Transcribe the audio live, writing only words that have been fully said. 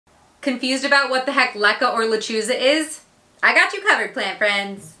Confused about what the heck LECA or Lechuza is? I got you covered, plant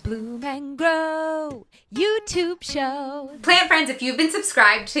friends. Bloom and Grow YouTube show. Plant friends, if you've been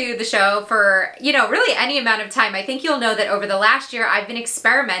subscribed to the show for, really any amount of time, I think you'll know that over the last year, I've been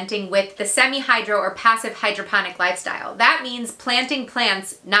experimenting with the semi-hydro or passive hydroponic lifestyle. That means planting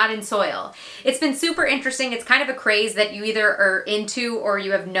plants not in soil. It's been super interesting. It's kind of a craze that you either are into or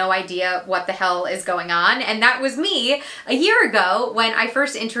you have no idea what the hell is going on. And that was me a year ago when I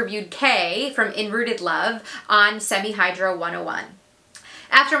first interviewed Kay from In Rooted Love on Semi-Hydro 101.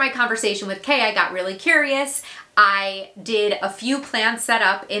 After my conversation with Kay, I got really curious. I did a few plants set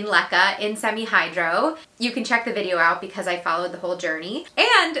up in LECA in semi-hydro. You can check the video out because I followed the whole journey.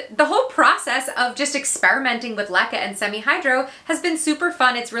 And the whole process of just experimenting with LECA and semi-hydro has been super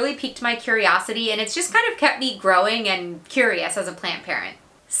fun. It's really piqued my curiosity and it's just kind of kept me growing and curious as a plant parent.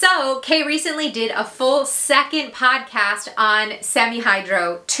 So, Kay recently did a full second podcast on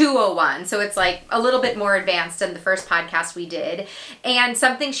Semi-Hydro 201. So it's like a little bit more advanced than the first podcast we did. And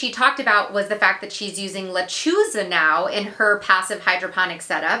something she talked about was the fact that she's using Lechuza now in her passive hydroponic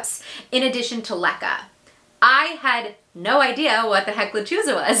setups, in addition to LECA. I had no idea what the heck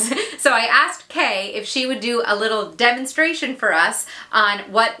Lechuza was. So I asked Kay if she would do a little demonstration for us on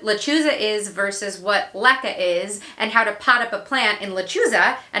what Lechuza is versus what LECA is, and how to pot up a plant in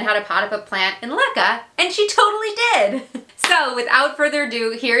Lechuza and how to pot up a plant in LECA, and she totally did. So without further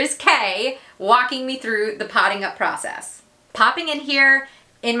ado, here's Kay walking me through the potting up process. Popping in here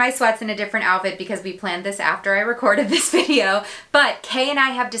in my sweats in a different outfit because we planned this after I recorded this video, but Kay and I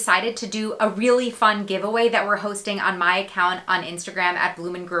have decided to do a really fun giveaway that we're hosting on my account on Instagram at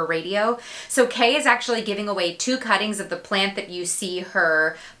Bloom and Grow Radio. So Kay is actually giving away 2 cuttings of the plant that you see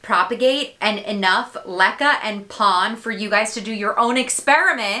her propagate and enough LECA and PON for you guys to do your own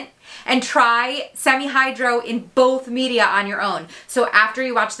experiment and try semi-hydro in both media on your own. So after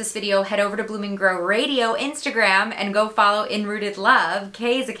you watch this video, head over to Bloom and Grow Radio Instagram and go follow In Rooted Love,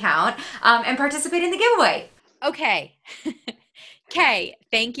 Kay's account, and participate in the giveaway. Okay. Kay,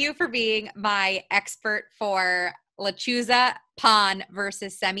 thank you for being my expert for Lechuza, PON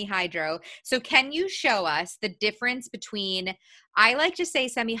versus semi-hydro. So can you show us the difference between, I like to say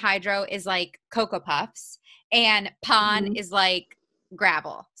semi-hydro is like Cocoa Puffs and PON is like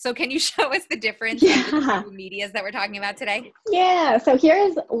gravel. So can you show us the difference in the 2 medias that we're talking about today? Yeah, so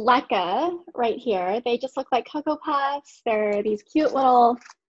here's LECA right here. They just look like Cocoa Puffs. They're these cute little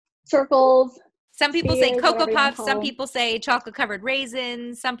circles. Some people say Cocoa Puffs, some people say chocolate covered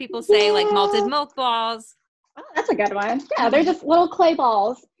raisins, some people say like malted milk balls. Oh, that's a good one. Yeah, they're just little clay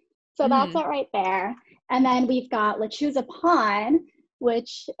balls. So that's it right there. And then we've got Lechuza PON,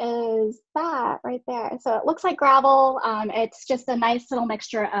 which is that right there. So it looks like gravel. It's just a nice little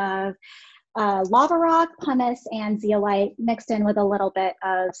mixture of lava rock, pumice, and zeolite mixed in with a little bit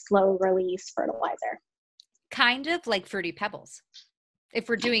of slow release fertilizer. Kind of like Fruity Pebbles. If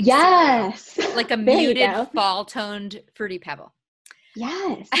we're doing soil, like a muted fall toned Fruity Pebble.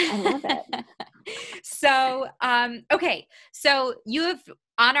 Yes, I love it. So, okay. So you have,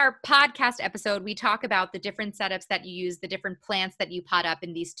 on our podcast episode, we talk about the different setups that you use, the different plants that you pot up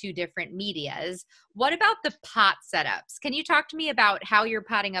in these 2 different medias. What about the pot setups? Can you talk to me about how you're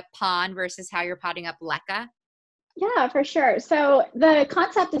potting up PON versus how you're potting up LECA? Yeah, for sure. So the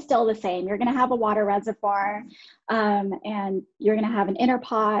concept is still the same. You're going to have a water reservoir, and you're going to have an inner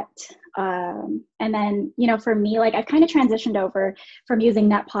pot. And then, for me, like I've kind of transitioned over from using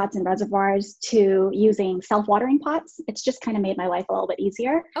net pots and reservoirs to using self-watering pots. It's just kind of made my life a little bit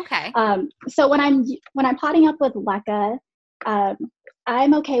easier. Okay. So when I'm potting up with LECA,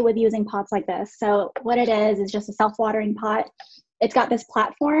 I'm okay with using pots like this. So what it is just a self-watering pot. It's got this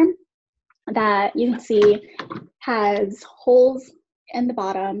platform that you can see has holes in the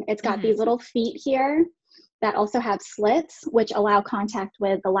bottom. It's got these little feet here that also have slits, which allow contact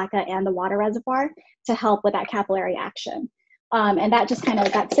with the LECA and the water reservoir to help with that capillary action. And that just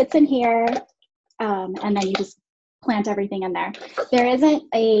that sits in here, and then you just plant everything in there. There isn't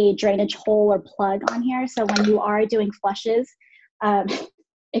a drainage hole or plug on here, so when you are doing flushes,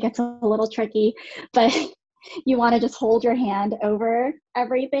 it gets a little tricky, but you want to just hold your hand over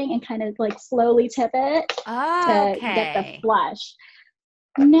everything and kind of like slowly tip it to get the flush.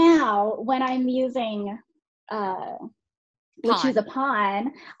 Now, when I'm using Lechuza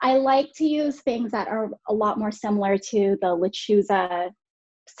PON, I like to use things that are a lot more similar to the Lechuza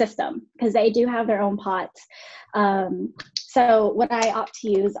system because they do have their own pots. So what I opt to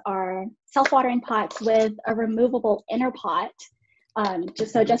use are self-watering pots with a removable inner pot.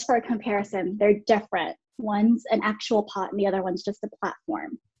 Just for a comparison, they're different. One's an actual pot and the other one's just a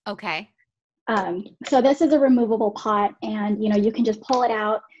platform. Okay. So this is a removable pot, and you can just pull it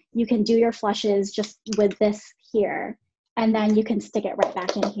out. you can do your flushes just with this here, and then you can stick it right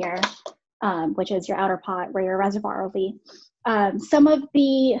back in here, which is your outer pot where your reservoir will be. Some of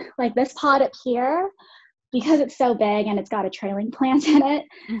the, like this pot up here, because it's so big and it's got a trailing plant in it,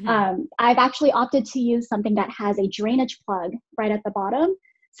 I've actually opted to use something that has a drainage plug right at the bottom.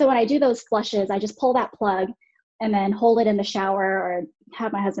 So when I do those flushes, I just pull that plug and then hold it in the shower or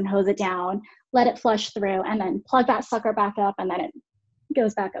have my husband hose it down, let it flush through, and then plug that sucker back up, and then it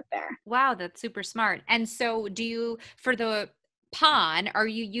goes back up there. Wow, that's super smart. And so for the pon, are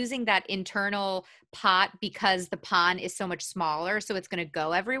you using that internal pot because the pon is so much smaller, so it's going to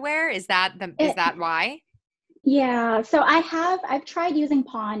go everywhere? Is that why? Yeah, so I've tried using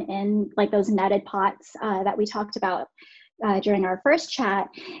PON in like those netted pots that we talked about during our first chat,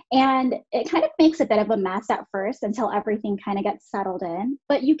 and it kind of makes a bit of a mess at first until everything kind of gets settled in,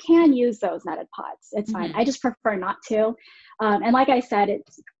 but you can use those netted pots. It's fine. I just prefer not to. And like I said,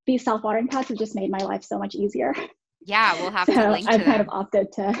 these self-watering pots have just made my life so much easier. Yeah, we'll have to link to I've kind them. of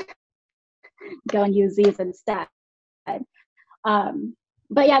opted to go and use these instead.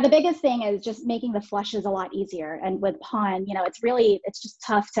 But yeah, the biggest thing is just making the flushes a lot easier. And with PON, it's just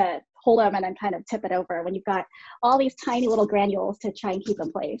tough to hold them and then kind of tip it over when you've got all these tiny little granules to try and keep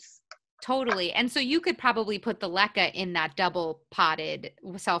in place. Totally. And so you could probably put the LECA in that double potted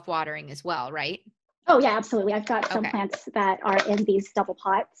self-watering as well, right? Oh yeah, absolutely. I've got some plants that are in these double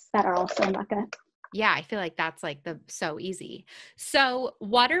pots that are also in LECA. Yeah, I feel like that's like so easy. So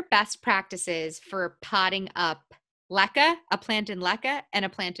what are best practices for potting up LECA, a plant in LECA, and a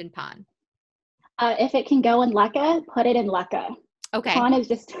plant in PON? If it can go in LECA, put it in LECA. Okay. PON is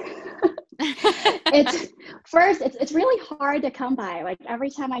just, it's really hard to come by. Like every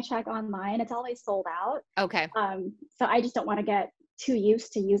time I check online, it's always sold out. Okay. So I just don't want to get too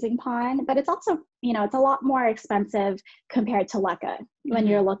used to using PON, but it's also, it's a lot more expensive compared to LECA when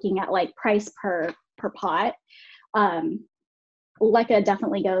you're looking at like price per pot. LECA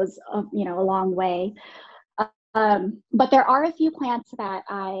definitely goes, a long way. But there are a few plants that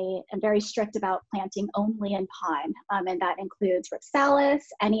I am very strict about planting only in PON, and that includes Ripsalis,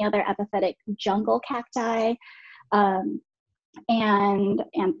 any other epiphytic jungle cacti, and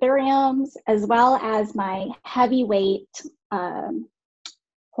anthuriums, as well as my heavyweight Hoyas.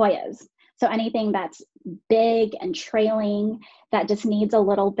 So anything that's big and trailing that just needs a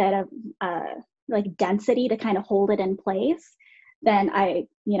little bit of like density to kind of hold it in place, then I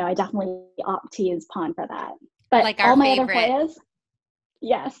definitely opt to use PON for that. But like all my other Hoyas,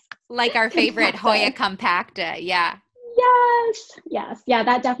 yes. Like our favorite Hoya compacta, yeah. Yes. Yeah,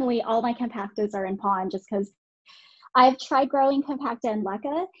 that definitely, all my compactas are in PON just because I've tried growing compacta in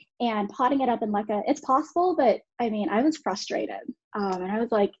LECA and potting it up in LECA. It's possible, but I mean, I was frustrated. And I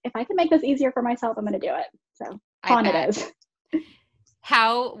was like, if I can make this easier for myself, I'm going to do it. So PON it is.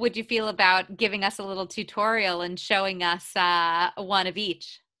 How would you feel about giving us a little tutorial and showing us one of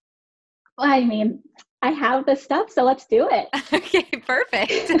each? Well, I mean, I have the stuff, so let's do it. Okay,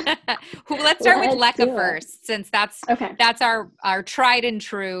 perfect. Let's start with LECA first, since that's our tried and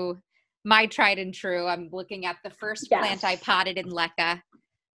true, my tried and true. I'm looking at the first plant I potted in LECA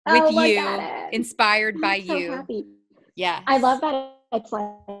with you, inspired by you. Happy. Yeah. I love that it's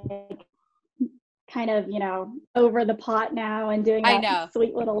like kind of, over the pot now and doing that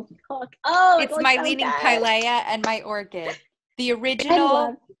sweet little hook. Oh, it's my leaning pilea and my orchid. The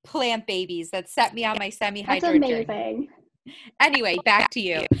original plant babies that set me on my semi-hydro journey. That's amazing. Anyway, back to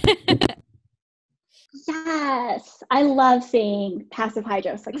you. Yes, I love seeing passive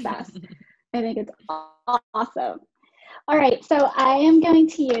hydro success. I think it's awesome. All right, so I am going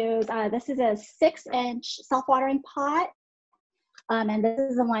to use, this is a 6-inch self-watering pot. And this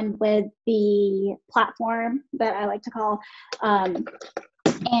is the one with the platform that I like to call. And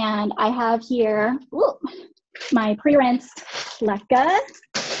I have here, my pre-rinsed LECA.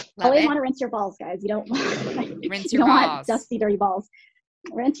 Always want to rinse your balls, guys. You don't rinse your balls. Want dusty, dirty balls.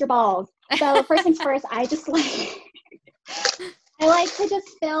 Rinse your balls. So first things first, I like to just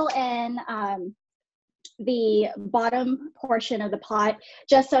fill in the bottom portion of the pot,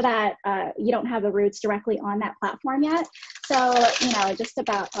 just so that you don't have the roots directly on that platform yet. So, just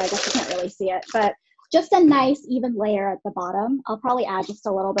about, I guess you can't really see it, but just a nice even layer at the bottom. I'll probably add just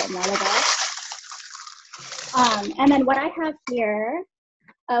a little bit more of that. And then what I have here,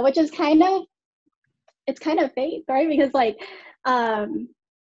 which is kind of fake, right? Because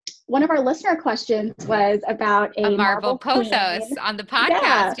one of our listener questions was about a marble pothos on the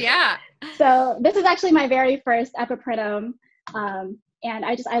podcast. Yeah. So this is actually my very first epiprinum. And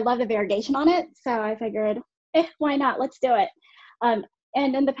I love the variegation on it. So I figured, why not? Let's do it. And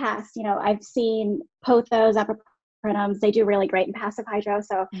in the past, I've seen pothos, cryptosporums. They do really great in passive hydro,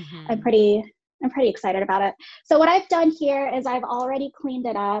 so Mm-hmm. I'm pretty excited about it. So what I've done here is I've already cleaned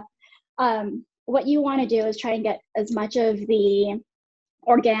it up. What you want to do is try and get as much of the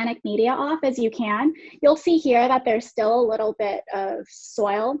organic media off as you can. You'll see here that there's still a little bit of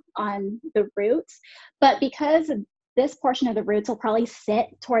soil on the roots, but because this portion of the roots will probably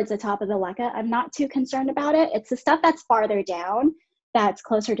sit towards the top of the LECA, I'm not too concerned about it. It's the stuff that's farther down, that's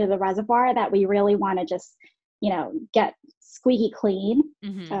closer to the reservoir, that we really want to just, get squeaky clean.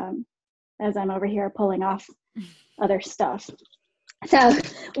 Mm-hmm. As I'm over here pulling off other stuff. So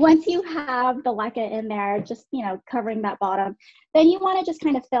once you have the LECA in there, just, covering that bottom, then you want to just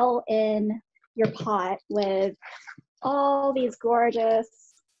kind of fill in your pot with all these gorgeous,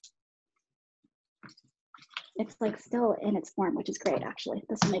 it's like still in its form, which is great, actually.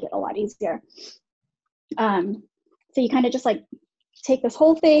 This will make it a lot easier. So you kind of just like take this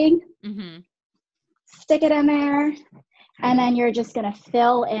whole thing, Mm-hmm. stick it in there, and then you're just going to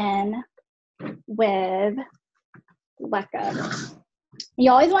fill in with LECA. You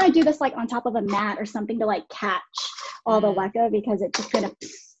always want to do this like on top of a mat or something to like catch all the LECA, because it just kind of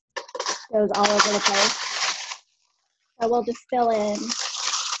goes all over the place. So we'll just fill in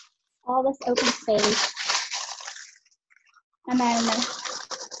all this open space. And then I'm going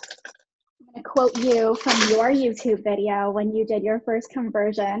to quote you from your YouTube video when you did your first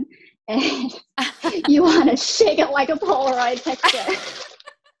conversion, and you want to shake it like a Polaroid picture.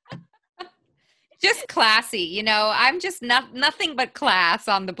 Just classy, I'm just nothing but class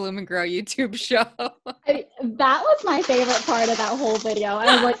on the Bloom and Grow YouTube show. That was my favorite part of that whole video.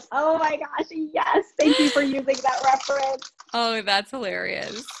 I was like, oh my gosh, yes, thank you for using that reference. Oh, that's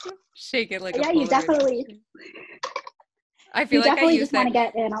hilarious. Shake it like a Polaroid. You definitely. I feel like I use just want to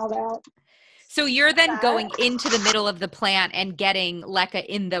get in all that. So you're then going into the middle of the plant and getting LECA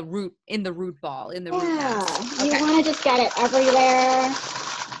in the root ball, in the root mass. You want to just get it everywhere.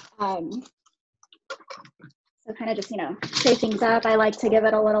 So kind of just, shake things up. I like to give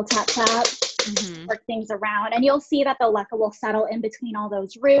it a little tap, Mm-hmm. work things around. And you'll see that the LECA will settle in between all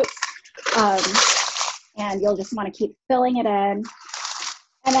those roots. And you'll just want to keep filling it in.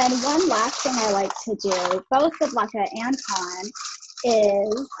 And then one last thing I like to do, both with LECA and PON,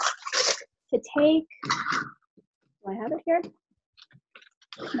 is to take, do I have it here?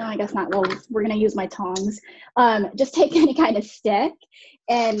 No, I guess not. Well, we're going to use my tongs. Just take any kind of stick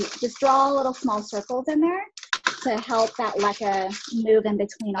and just draw little small circles in there to help that LECA move in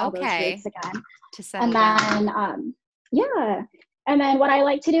between all those roots again. And then, and then what I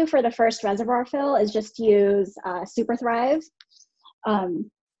like to do for the first reservoir fill is just use Super Thrive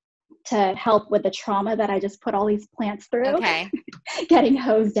to help with the trauma that I just put all these plants through, getting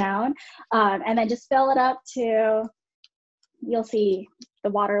hosed down. And then just fill it up to, you'll see the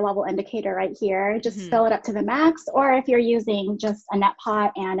water level indicator right here. Just fill it up to the max, or if you're using just a net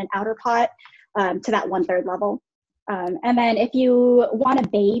pot and an outer pot, to that 1/3 level. And then if you want to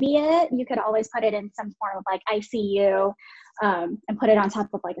baby it, you could always put it in some form of like ICU, and put it on top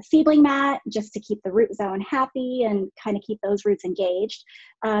of like a seedling mat just to keep the root zone happy and kind of keep those roots engaged.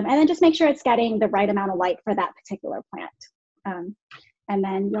 And then just make sure it's getting the right amount of light for that particular plant. And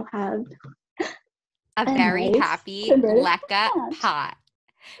then you'll have a very nice happy LECA pot.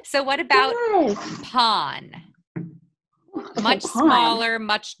 So what about PON? Much smaller,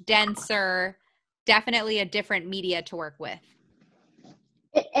 much denser, definitely a different media to work with.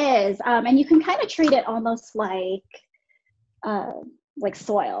 It is, and you can kind of treat it almost like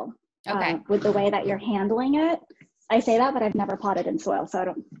soil, with the way that you're handling it. I say that, but I've never potted in soil, so I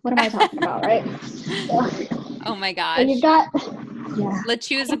don't. What am I talking about, right? Oh my gosh! So you've got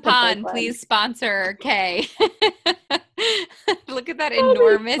Lechuza PON, please sponsor Kay. Look at that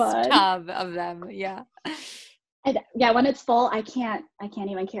enormous tub of them. Yeah. And when it's full, I can't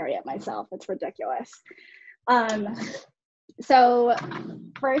even carry it myself. It's ridiculous. So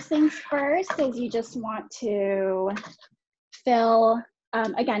first things first is you just want to fill,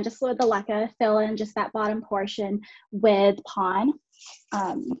 again, just with the LECA, fill in just that bottom portion with PON.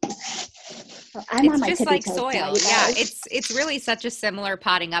 It's just like soil. Yeah, it's really such a similar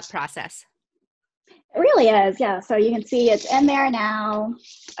potting up process. It really is, yeah. So you can see it's in there now.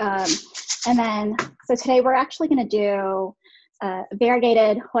 And then, so today we're actually going to do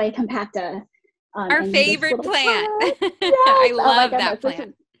variegated Hoya compacta. Our favorite plant. Yes! I love that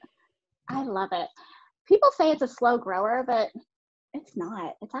plant. I love it. People say it's a slow grower, but it's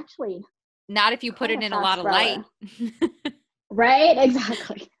not. It's actually not if you put it in a lot of light. Right?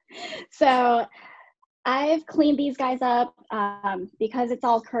 Exactly. So I've cleaned these guys up because it's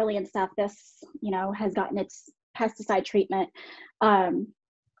all curly and stuff. This, has gotten its pesticide treatment.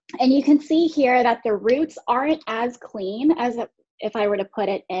 And you can see here that the roots aren't as clean as if I were to put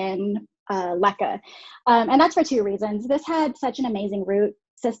it in LECA. And that's for two reasons. This had such an amazing root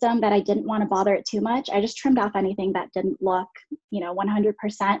system that I didn't want to bother it too much. I just trimmed off anything that didn't look,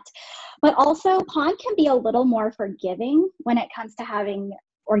 100%. But also, PON can be a little more forgiving when it comes to having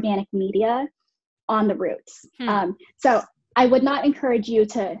organic media on the roots. So I would not encourage you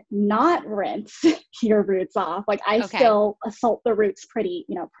to not rinse your roots off. Like I still assault the roots pretty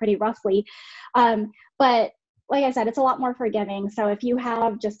roughly. But like I said, it's a lot more forgiving. So if you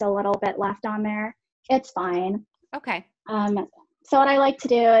have just a little bit left on there, it's fine. Okay. So what I like to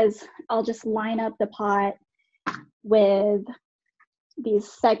do is I'll just line up the pot with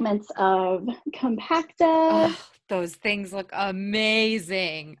these segments of compacta. Oh, those things look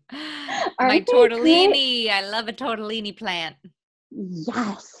amazing. My Aren't they tortellini. great? I love a tortellini plant.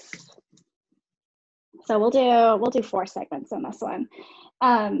 Yes. So we'll do 4 segments in this one.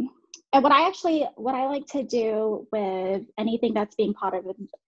 And what I like to do with anything that's being potted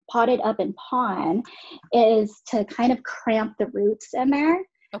up in PON is to kind of cramp the roots in there.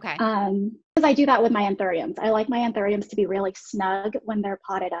 Okay. Because I do that with my anthuriums. I like my anthuriums to be really snug when they're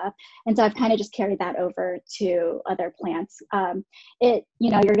potted up. And so I've kind of just carried that over to other plants. You're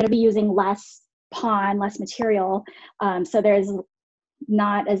going to be using less PON, less material. So there's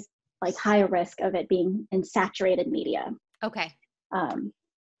not as high a risk of it being in saturated media. Okay.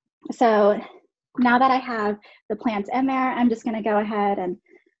 So now that I have the plants in there, I'm just going to go ahead and,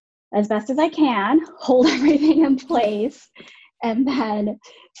 as best as I can, hold everything in place and then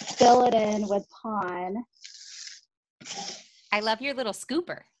fill it in with PON. I love your little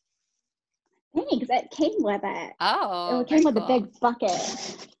scooper. Thanks. It came with it. Oh, it came with cool. a big bucket.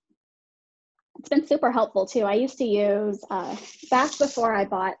 It's been super helpful too. I used to use, back before I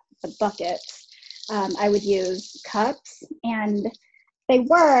bought the buckets, I would use cups, and they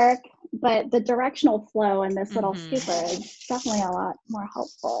work, but the directional flow in this little scooper is definitely a lot more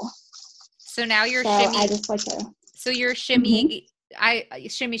helpful. So now you're I just like to. So you're shimmy,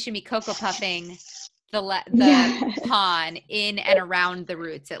 shimmy Cocoa Puffing the PON in and around the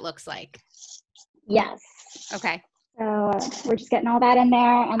roots, it looks like. Yes. Okay. So we're just getting all that in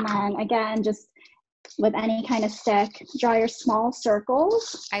there. And then again, just with any kind of stick, draw your small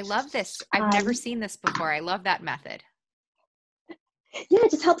circles. I love this. I've never seen this before. I love that method. Yeah,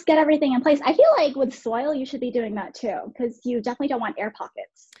 it just helps get everything in place. I feel like with soil, you should be doing that too, because you definitely don't want air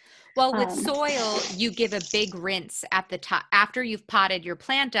pockets. Well, with soil, you give a big rinse at the top. After you've potted your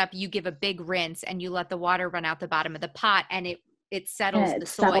plant up, you give a big rinse and you let the water run out the bottom of the pot, and it settles the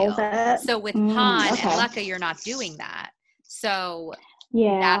soil. So with PON and LECA, you're not doing that. So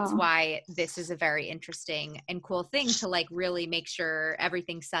that's why this is a very interesting and cool thing to really make sure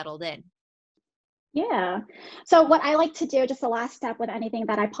everything's settled in. Yeah. So what I like to do, just the last step with anything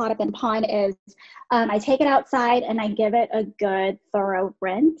that I pot up in PON, is I take it outside and I give it a good thorough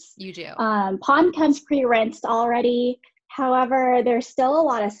rinse. You do. PON comes pre-rinsed already. However, there's still a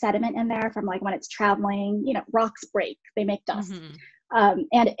lot of sediment in there from when it's traveling. Rocks break, they make dust. And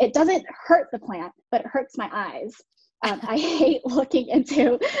it doesn't hurt the plant, but it hurts my eyes. I hate looking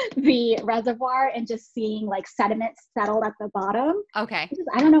into the reservoir and just seeing sediment settled at the bottom. Okay.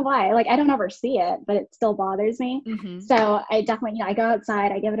 I don't know why. I don't ever see it, but it still bothers me. So I definitely, I go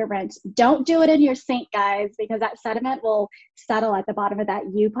outside, I give it a rinse. Don't do it in your sink, guys, because that sediment will settle at the bottom of that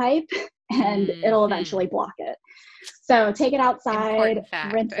U pipe and it'll eventually block it. So take it outside,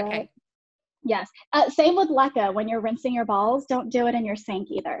 rinse it. Yes. Same with LECA. When you're rinsing your balls, don't do it in your sink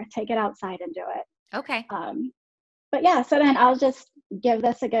either. Take it outside and do it. Okay. But yeah, so then I'll just give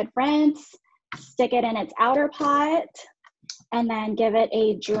this a good rinse, stick it in its outer pot, and then give it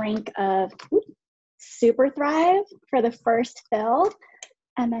a drink of Super Thrive for the first fill,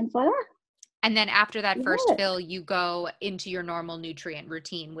 and then voila. And then after that first fill, you go into your normal nutrient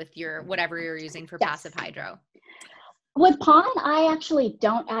routine with your whatever you're using for Passive Hydro. With PON, I actually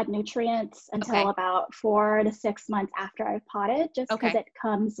don't add nutrients until about 4 to 6 months after I've potted, just because it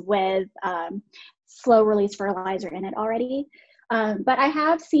comes with slow release fertilizer in it already. But I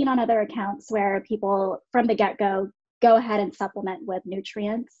have seen on other accounts where people from the get-go go ahead and supplement with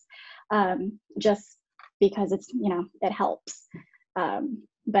nutrients, just because it's, it helps.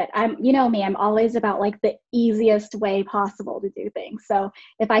 But me, I'm always about the easiest way possible to do things. So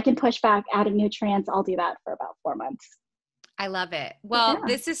if I can push back adding nutrients, I'll do that for about 4 months. I love it. Well,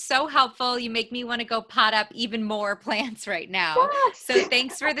 this is so helpful. You make me want to go pot up even more plants right now. Yes. So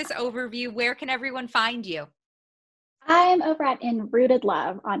thanks for this overview. Where can everyone find you? I'm over at In Rooted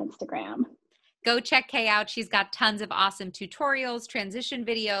Love on Instagram. Go check Kay out. She's got tons of awesome tutorials, transition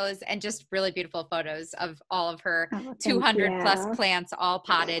videos, and just really beautiful photos of all of her 200 plus plants all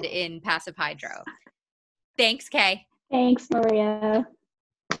potted in Passive Hydro. Thanks, Kay. Thanks, Maria.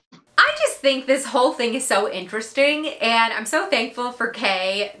 I just think this whole thing is so interesting, and I'm so thankful for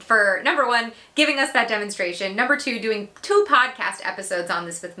Kay for, number one, giving us that demonstration, number two, doing 2 podcast episodes on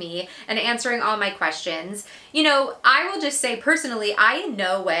this with me and answering all my questions. You know, I will just say personally, I in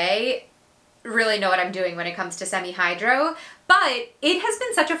no way really know what I'm doing when it comes to semi-hydro, but it has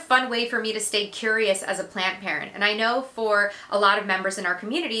been such a fun way for me to stay curious as a plant parent. And I know for a lot of members in our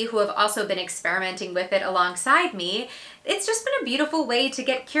community who have also been experimenting with it alongside me, it's just been a beautiful way to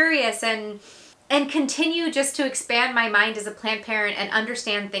get curious and continue just to expand my mind as a plant parent and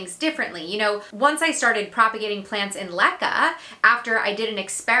understand things differently. You know, once I started propagating plants in LECA, after I did an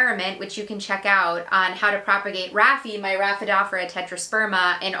experiment, which you can check out on how to propagate Raffi, my Rhaphidophora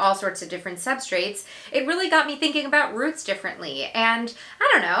tetrasperma, in all sorts of different substrates, it really got me thinking about roots differently. And I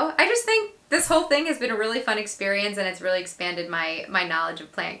don't know, I just think this whole thing has been a really fun experience, and it's really expanded my knowledge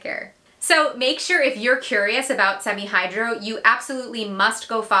of plant care. So make sure if you're curious about semi-hydro, you absolutely must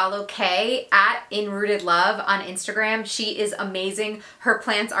go follow Kay at InRootedLove on Instagram. She is amazing. Her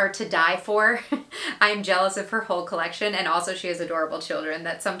plants are to die for. I'm jealous of her whole collection, and also she has adorable children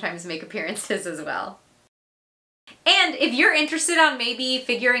that sometimes make appearances as well. And if you're interested on maybe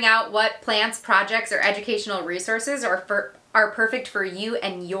figuring out what plants, projects, or educational resources are perfect for you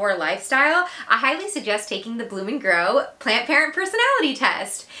and your lifestyle, I highly suggest taking the Bloom and Grow Plant Parent Personality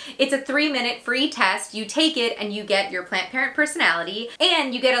Test. It's a 3-minute free test. You take it and you get your plant parent personality,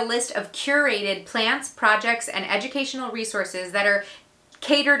 and you get a list of curated plants, projects, and educational resources that are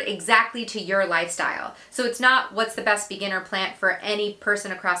catered exactly to your lifestyle. So it's not what's the best beginner plant for any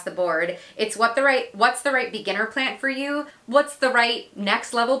person across the board. It's what's the right beginner plant for you, what's the right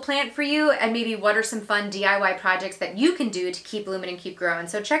next level plant for you, and maybe what are some fun DIY projects that you can do to keep blooming and keep growing.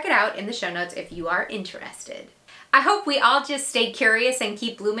 So check it out in the show notes if you are interested. I hope we all just stay curious and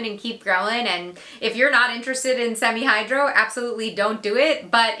keep blooming and keep growing, and if you're not interested in semi-hydro, absolutely don't do it,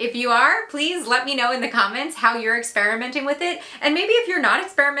 but if you are, please let me know in the comments how you're experimenting with it, and maybe if you're not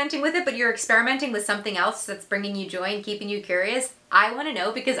experimenting with it, but you're experimenting with something else that's bringing you joy and keeping you curious, I want to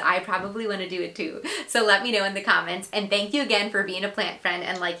know because I probably want to do it too. So let me know in the comments, and thank you again for being a plant friend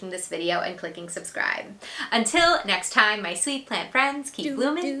and liking this video and clicking subscribe. Until next time, my sweet plant friends, keep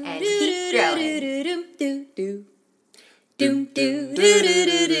blooming and keep growing. Do do do do do do do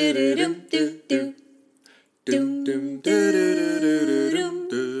do do do.